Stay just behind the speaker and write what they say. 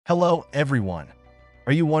Hello, everyone.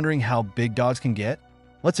 Are you wondering how big dogs can get?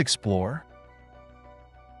 Let's explore.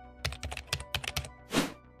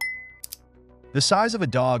 The size of a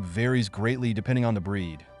dog varies greatly depending on the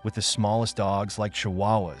breed, with the smallest dogs like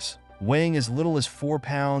Chihuahuas weighing as little as 4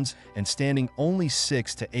 pounds and standing only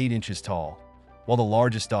 6 to 8 inches tall, while the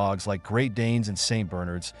largest dogs like Great Danes and St.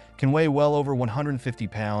 Bernards can weigh well over 150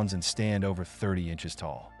 pounds and stand over 30 inches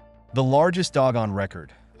tall. The largest dog on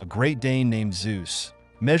record, a Great Dane named Zeus,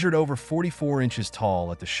 measured over 44 inches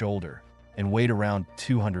tall at the shoulder and weighed around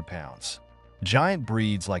 200 pounds. Giant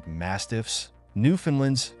breeds like Mastiffs,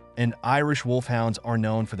 Newfoundlands, and Irish Wolfhounds are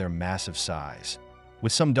known for their massive size,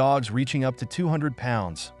 with some dogs reaching up to 200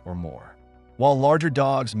 pounds or more. While larger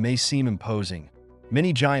dogs may seem imposing,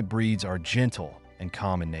 many giant breeds are gentle and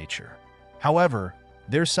calm in nature. However,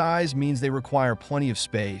 their size means they require plenty of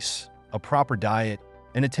space, a proper diet,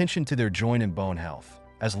 and attention to their joint and bone health,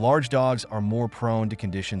 as large dogs are more prone to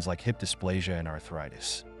conditions like hip dysplasia and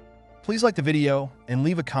arthritis. Please like the video and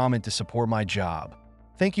leave a comment to support my job.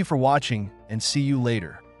 Thank you for watching and see you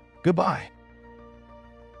later. Goodbye.